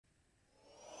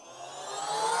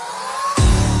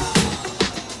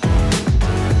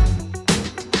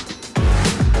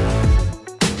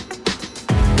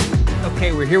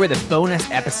We're here with a bonus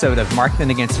episode of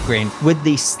Marketing Against the Grain with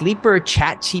the sleeper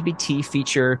ChatGPT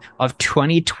feature of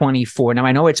 2024. Now,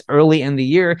 I know it's early in the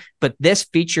year, but this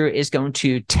feature is going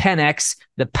to 10x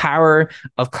the power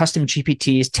of custom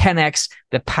GPTs, 10x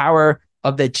the power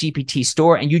of the GPT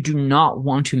Store, and you do not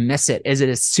want to miss it, as it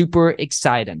is super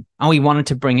exciting. And we wanted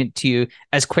to bring it to you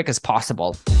as quick as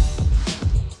possible.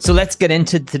 So let's get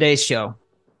into today's show.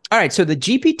 All right, so the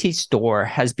GPT Store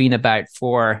has been about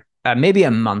for maybe a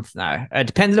month now.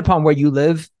 Depending upon where you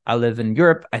live. I live in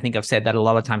Europe. I think I've said that a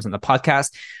lot of times on the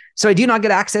podcast. So I do not get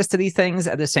access to these things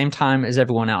at the same time as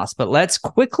everyone else. But let's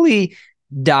quickly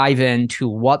dive into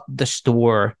what the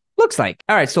store looks like.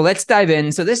 All right, so let's dive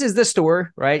in. So this is the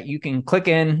store, right? You can click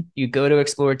in, you go to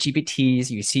explore GPTs,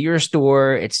 you see your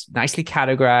store. It's nicely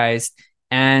categorized,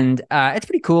 and it's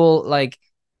pretty cool. Like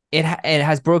it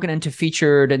has broken into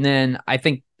featured, and then I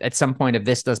think at some point, if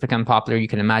this does become popular, you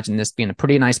can imagine this being a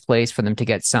pretty nice place for them to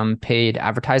get some paid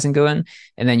advertising going.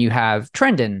 And then you have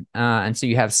trending, and so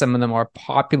you have some of the more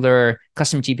popular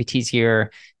custom GPTs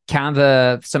here.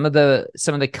 Canva, some of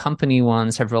the company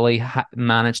ones have really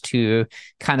managed to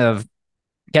kind of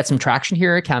get some traction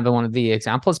here. Canva, one of the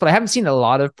examples, but I haven't seen a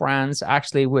lot of brands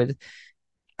actually with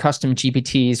custom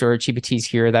GPTs or GPTs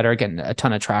here that are getting a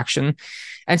ton of traction.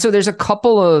 And so there's a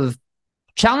couple of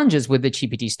challenges with the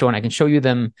GPT Store, and I can show you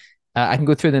them. I can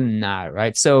go through them now,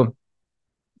 right? So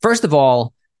first of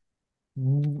all,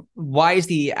 why is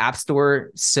the App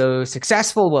Store so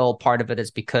successful? Well, part of it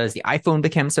is because the iPhone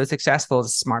became so successful, the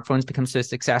smartphones become so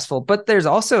successful, but there's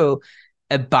also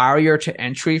a barrier to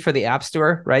entry for the App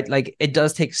Store, right? Like it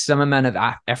does take some amount of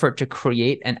effort to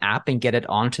create an app and get it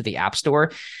onto the App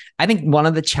Store. I think one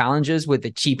of the challenges with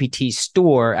the GPT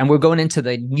Store, and we're going into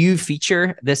the new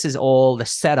feature, this is all the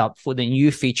setup for the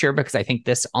new feature because I think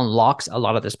this unlocks a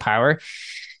lot of this power.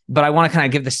 But I want to kind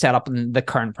of give the setup and the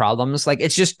current problems. Like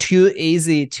it's just too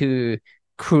easy to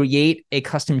create a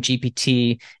custom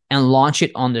GPT and launch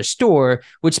it on the store,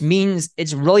 which means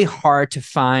it's really hard to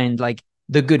find like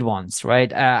the good ones,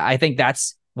 right? I think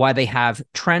that's why they have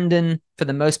trending for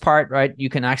the most part, right? You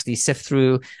can actually sift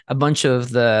through a bunch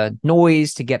of the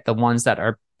noise to get the ones that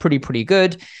are pretty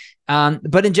good.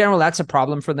 But in general, that's a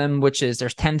problem for them, which is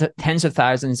there's tens of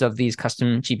thousands of these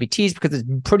custom GPTs because it's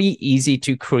pretty easy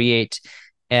to create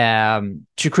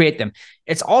them.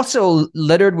 It's also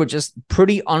littered with just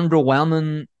pretty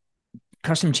underwhelming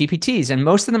custom GPTs, and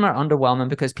most of them are underwhelming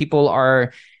because people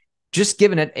are just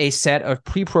giving it a set of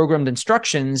pre-programmed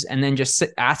instructions and then just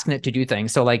asking it to do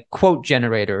things. So like quote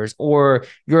generators, or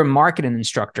you're a marketing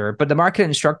instructor, but the marketing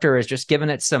instructor is just giving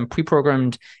it some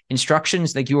pre-programmed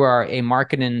instructions. Like you are a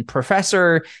marketing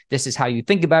professor. This is how you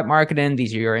think about marketing.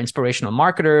 These are your inspirational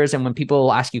marketers. And when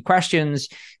people ask you questions,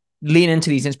 lean into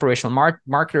these inspirational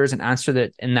marketers and answer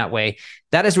that in that way.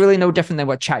 That is really no different than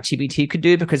what ChatGPT could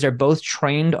do because they're both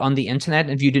trained on the internet.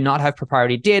 And if you do not have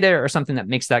proprietary data or something that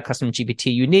makes that custom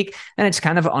GPT unique, then it's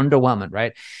kind of underwhelming,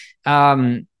 right?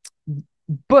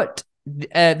 But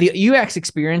the UX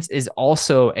experience is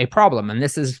also a problem. And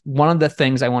this is one of the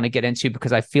things I want to get into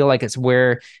because I feel like it's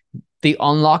where the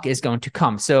unlock is going to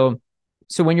come. So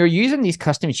when you're using these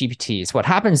custom GPTs, what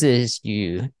happens is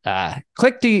you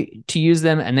click to use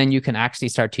them, and then you can actually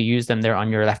start to use them there on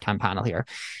your left-hand panel here.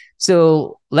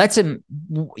 So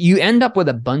you end up with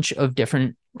a bunch of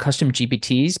different custom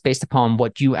GPTs based upon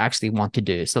what you actually want to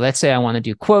do. So let's say I want to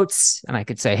do quotes, and I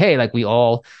could say, hey, like we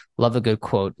all love a good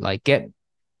quote. Like I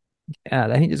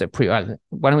think there's a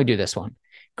why don't we do this one?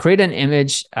 Create an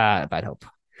image about hope.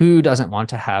 Who doesn't want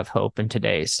to have hope in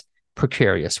today's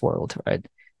precarious world, right?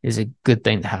 Is a good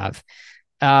thing to have.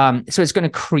 So it's going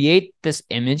to create this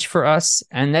image for us.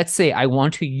 And let's say I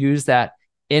want to use that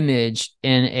image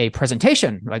in a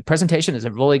presentation. Like presentation is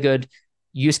a really good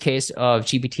use case of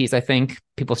GPTs. I think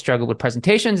people struggle with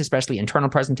presentations, especially internal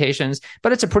presentations,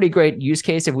 but it's a pretty great use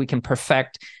case if we can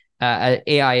perfect an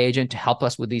AI agent to help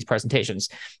us with these presentations.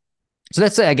 So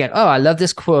let's say I get, I love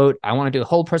this quote. I want to do a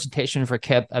whole presentation for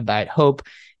Kip about hope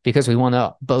because we want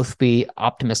to both be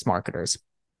optimist marketers.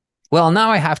 Well,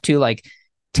 now I have to like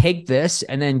take this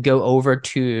and then go over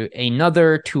to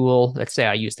another tool. Let's say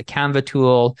I use the Canva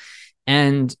tool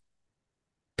and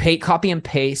copy and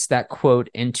paste that quote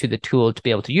into the tool to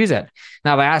be able to use it.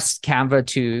 Now I asked Canva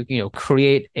to,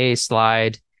 create a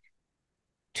slide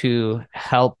to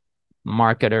help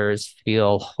marketers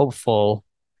feel hopeful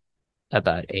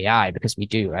about AI because we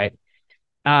do, right?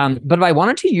 But if I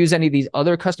wanted to use any of these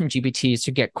other custom GPTs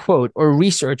to get quote or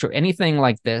research or anything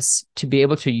like this to be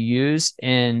able to use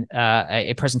in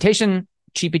a presentation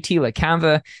GPT like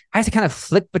Canva, I have to kind of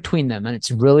flick between them. And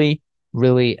it's really,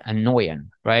 really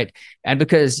annoying, right? And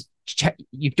because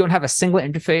you don't have a single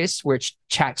interface where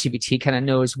ChatGPT kind of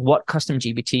knows what custom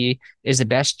GPT is the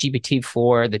best GPT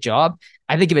for the job.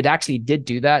 I think if it actually did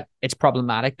do that, it's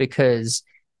problematic because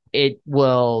it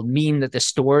will mean that the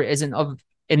store isn't of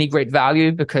any great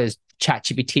value because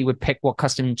ChatGPT would pick what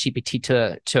custom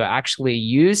GPT to actually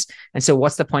use. And so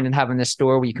what's the point in having this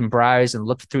store where you can browse and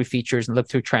look through features and look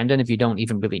through trending if you don't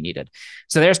even really need it?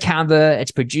 So there's Canva.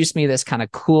 It's produced me this kind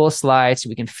of cool slide so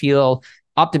we can feel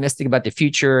optimistic about the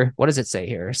future. What does it say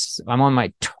here? I'm on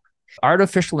my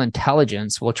artificial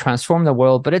intelligence will transform the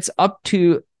world, but it's up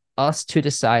to us to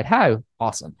decide how.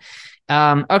 Awesome.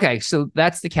 Okay, so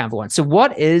that's the Canva one. So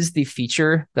what is the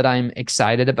feature that I'm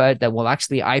excited about that will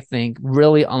actually, I think,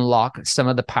 really unlock some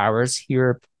of the powers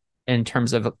here in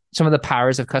terms of some of the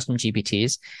powers of custom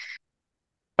GPTs?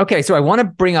 Okay, so I want to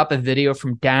bring up a video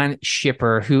from Dan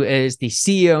Schipper, who is the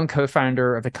CEO and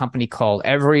co-founder of a company called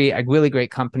Every, a really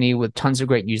great company with tons of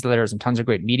great newsletters and tons of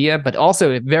great media, but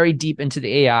also very deep into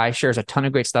the AI, shares a ton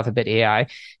of great stuff about AI.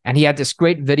 And he had this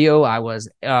great video. I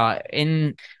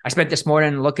spent this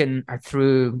morning looking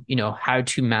through, how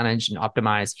to manage and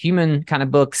optimize human kind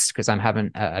of books because I'm having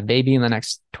a baby in the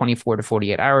next 24 to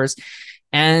 48 hours.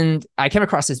 And I came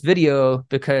across this video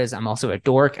because I'm also a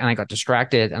dork and I got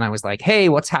distracted and I was like, hey,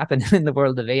 what's happening in the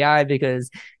world of AI? Because,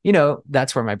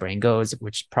 that's where my brain goes,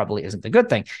 which probably isn't a good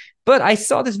thing. But I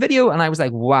saw this video and I was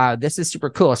like, wow, this is super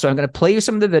cool. So I'm going to play you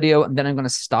some of the video and then I'm going to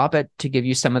stop it to give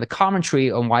you some of the commentary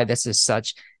on why this is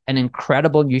such an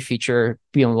incredible new feature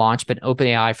being launched by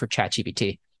OpenAI for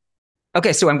ChatGPT.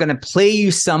 Okay, so I'm going to play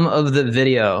you some of the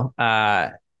video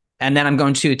and then I'm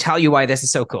going to tell you why this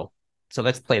is so cool. So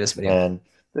let's play this video. And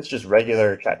this is just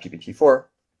regular ChatGPT 4.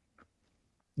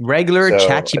 Regular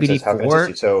ChatGPT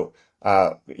 4. So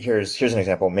here's an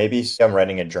example. Maybe I'm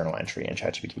writing a journal entry in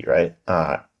ChatGPT, right?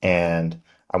 And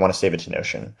I want to save it to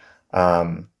Notion.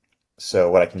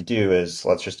 So what I can do is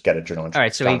let's just get a journal entry. All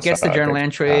right, so he gets the journal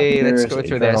entry. Let's go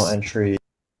through this. Journal entry.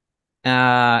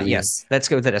 Yes, let's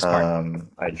go to this part.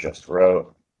 I just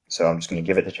wrote. So I'm just going to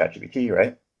give it to ChatGPT,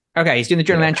 right? Okay, he's doing the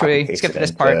journal entry. Skip to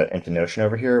this part. Into Notion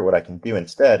over here. What I can do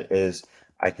instead is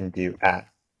I can do at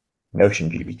Notion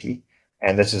GPT.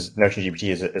 And this is Notion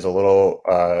GPT is a little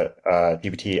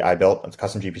GPT I built. It's a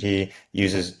custom GPT,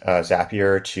 uses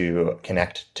Zapier to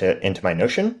connect into my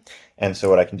Notion. And so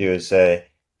what I can do is say,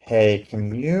 hey,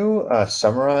 can you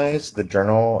summarize the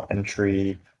journal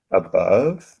entry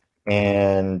above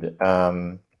and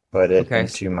put it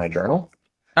into my journal?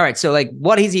 All right. So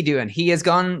what is he doing? He has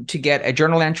gone to get a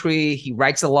journal entry. He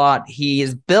writes a lot. He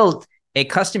has built a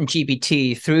custom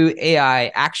GPT through AI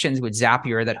actions with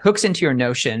Zapier that hooks into your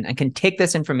Notion and can take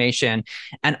this information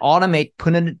and automate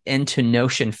putting it into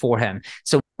Notion for him.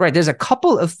 So, right, there's a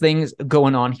couple of things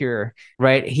going on here,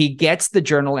 right? He gets the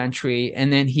journal entry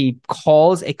and then he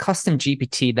calls a custom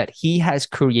GPT that he has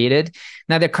created.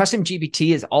 Now, the custom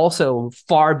GPT is also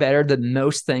far better than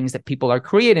most things that people are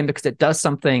creating because it does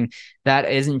something that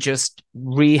isn't just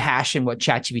rehashing what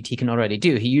ChatGPT can already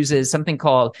do. He uses something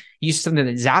that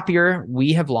Zapier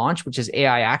we have launched, which is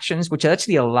AI actions, which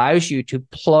actually allows you to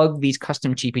plug these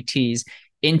custom GPTs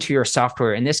into your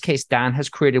software. In this case, Dan has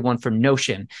created one for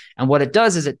Notion. And what it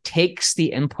does is it takes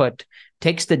the input,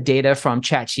 takes the data from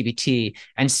ChatGPT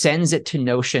and sends it to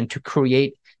Notion to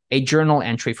create a journal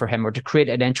entry for him or to create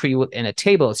an entry within a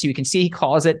table. So you can see he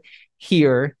calls it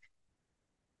here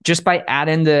just by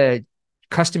adding the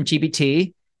custom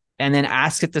GPT and then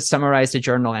ask it to summarize the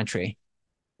journal entry.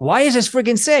 Why is this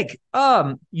friggin' sick?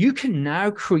 You can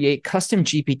now create custom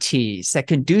GPTs that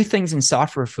can do things in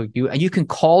software for you, and you can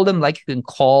call them like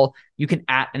you can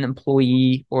add an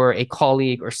employee or a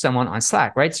colleague or someone on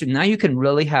Slack, right? So now you can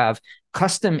really have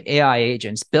custom AI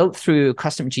agents built through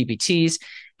custom GPTs,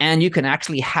 and you can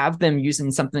actually have them using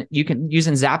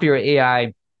Zapier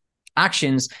AI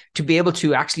actions to be able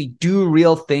to actually do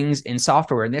real things in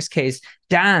software. In this case,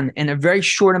 Dan, in a very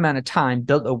short amount of time,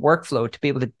 built a workflow to be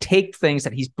able to take things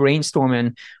that he's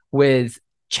brainstorming with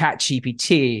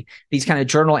ChatGPT, these kind of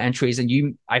journal entries,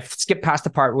 and I skipped past the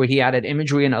part where he added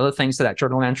imagery and other things to that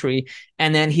journal entry,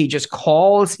 and then he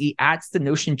adds the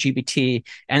Notion GPT,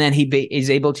 and then he is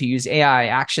able to use AI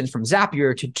actions from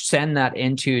Zapier to send that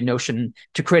into Notion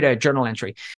to create a journal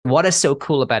entry. What is so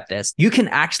cool about this? You can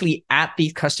actually add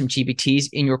these custom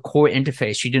GPTs in your core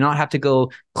interface. You do not have to go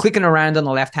clicking around on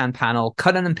the left-hand panel,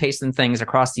 cutting and pasting things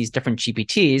across these different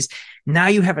GPTs. Now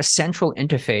you have a central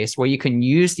interface where you can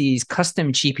use these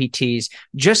custom GPTs,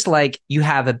 just like you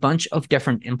have a bunch of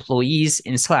different employees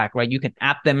in Slack, right? You can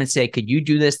app them and say, could you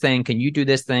do this thing? Can you do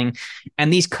this thing?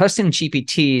 And these custom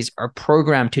GPTs are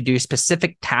programmed to do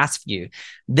specific tasks for you.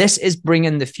 This is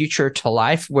bringing the future to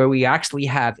life, where we actually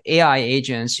have AI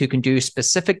agents who can do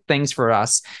specific things for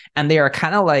us. And they are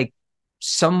kind of like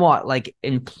somewhat like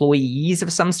employees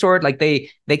of some sort. Like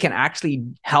they can actually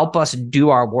help us do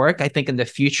our work. I think in the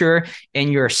future,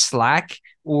 in your Slack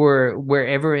or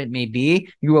wherever it may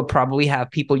be, you will probably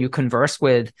have people you converse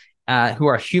with who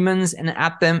are humans and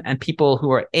at them, and people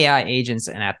who are AI agents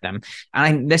and at them.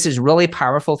 And this is really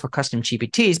powerful for custom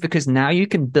GPTs, because now you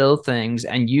can build things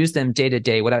and use them day to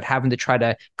day without having to try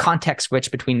to context switch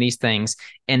between these things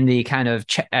in the kind of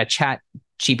chat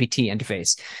GPT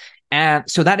interface. And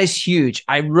so that is huge.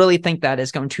 I really think that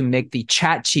is going to make the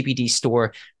ChatGPT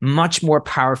Store much more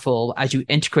powerful as you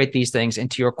integrate these things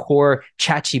into your core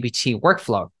ChatGPT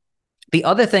workflow. The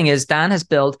other thing is Dan has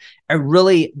built a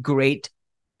really great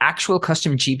actual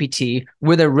custom GPT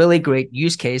with a really great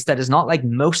use case that is not like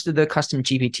most of the custom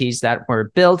GPTs that were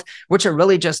built, which are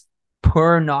really just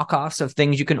poor knockoffs of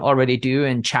things you can already do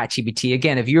in ChatGPT.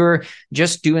 Again, if you're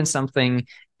just doing something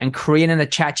and creating a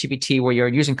ChatGPT where you're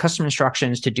using custom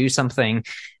instructions to do something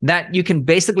that you can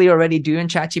basically already do in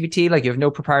ChatGPT, like you have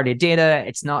no proprietary data,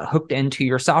 it's not hooked into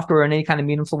your software in any kind of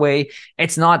meaningful way,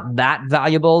 it's not that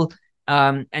valuable.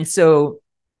 And so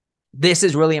this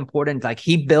is really important. Like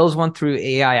he builds one through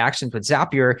AI actions with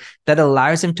Zapier that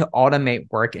allows him to automate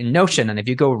work in Notion. And if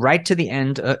you go right to the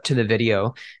end to the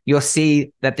video, you'll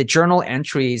see that the journal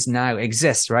entries now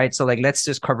exist, right? So like, let's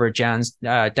just cover Dan's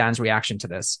reaction to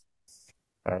this.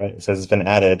 All right, it says it's been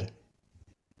added.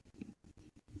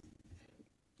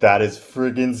 That is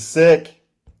friggin' sick.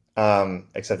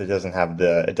 Except it doesn't have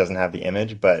the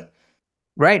image, but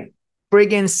right.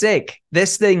 Friggin' sick.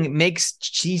 This thing makes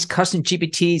these custom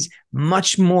GPTs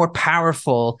much more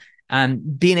powerful,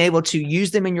 and being able to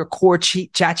use them in your core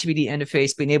ChatGPT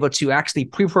interface, being able to actually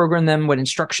pre-program them with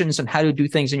instructions on how to do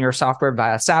things in your software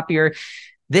via Zapier.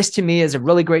 This to me is a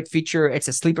really great feature. It's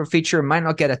a sleeper feature. It might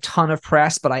not get a ton of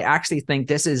press, but I actually think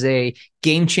this is a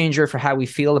game changer for how we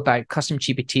feel about custom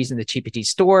GPTs in the GPT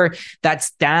Store.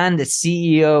 That's Dan, the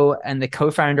CEO and the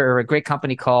co-founder of a great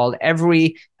company called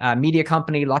Every Media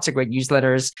Company, lots of great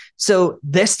newsletters. So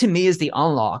this to me is the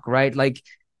unlock, right? Like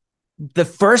the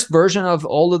first version of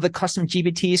all of the custom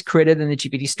GPTs created in the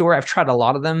GPT Store, I've tried a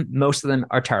lot of them. Most of them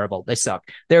are terrible. They suck.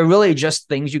 They're really just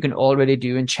things you can already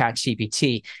do in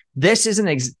ChatGPT. This is an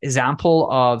example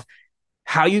of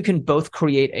how you can both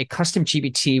create a custom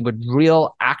GPT with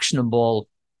real actionable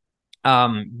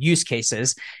use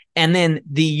cases. And then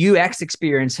the UX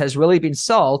experience has really been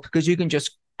solved because you can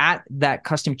just add that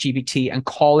custom GPT and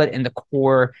call it in the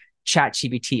core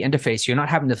ChatGPT interface. You're not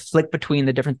having to flick between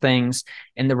the different things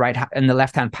in the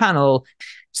left-hand panel.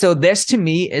 So this to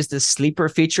me is the sleeper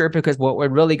feature, because what we're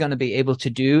really going to be able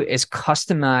to do is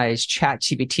customize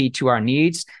ChatGPT to our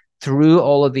needs through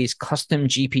all of these custom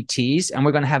GPTs. And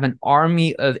we're going to have an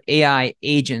army of AI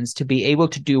agents to be able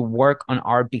to do work on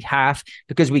our behalf,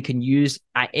 because we can use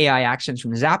AI actions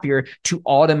from Zapier to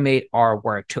automate our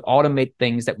work, to automate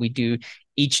things that we do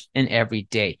each and every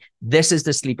day. This is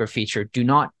the sleeper feature. Do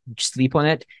not sleep on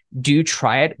it. Do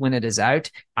try it when it is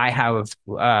out. I have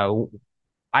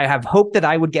hoped that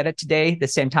I would get it today, the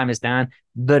same time as Dan.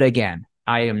 But again,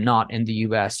 I am not in the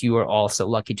US. You are also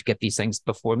lucky to get these things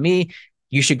before me.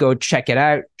 You should go check it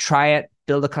out, try it,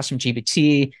 build a custom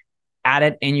GPT, add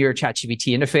it in your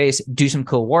ChatGPT interface, do some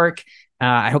cool work.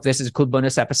 I hope this is a cool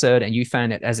bonus episode and you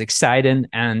found it as exciting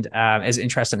and as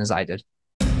interesting as I did.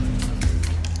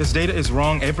 This data is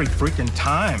wrong every freaking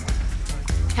time.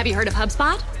 Have you heard of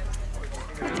HubSpot?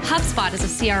 HubSpot is a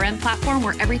CRM platform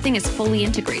where everything is fully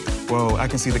integrated. Whoa, I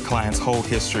can see the client's whole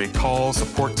history, calls,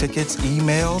 support tickets,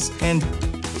 emails, and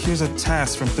here's a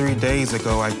task from 3 days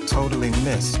ago I totally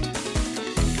missed.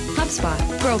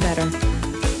 HubSpot. Grow better.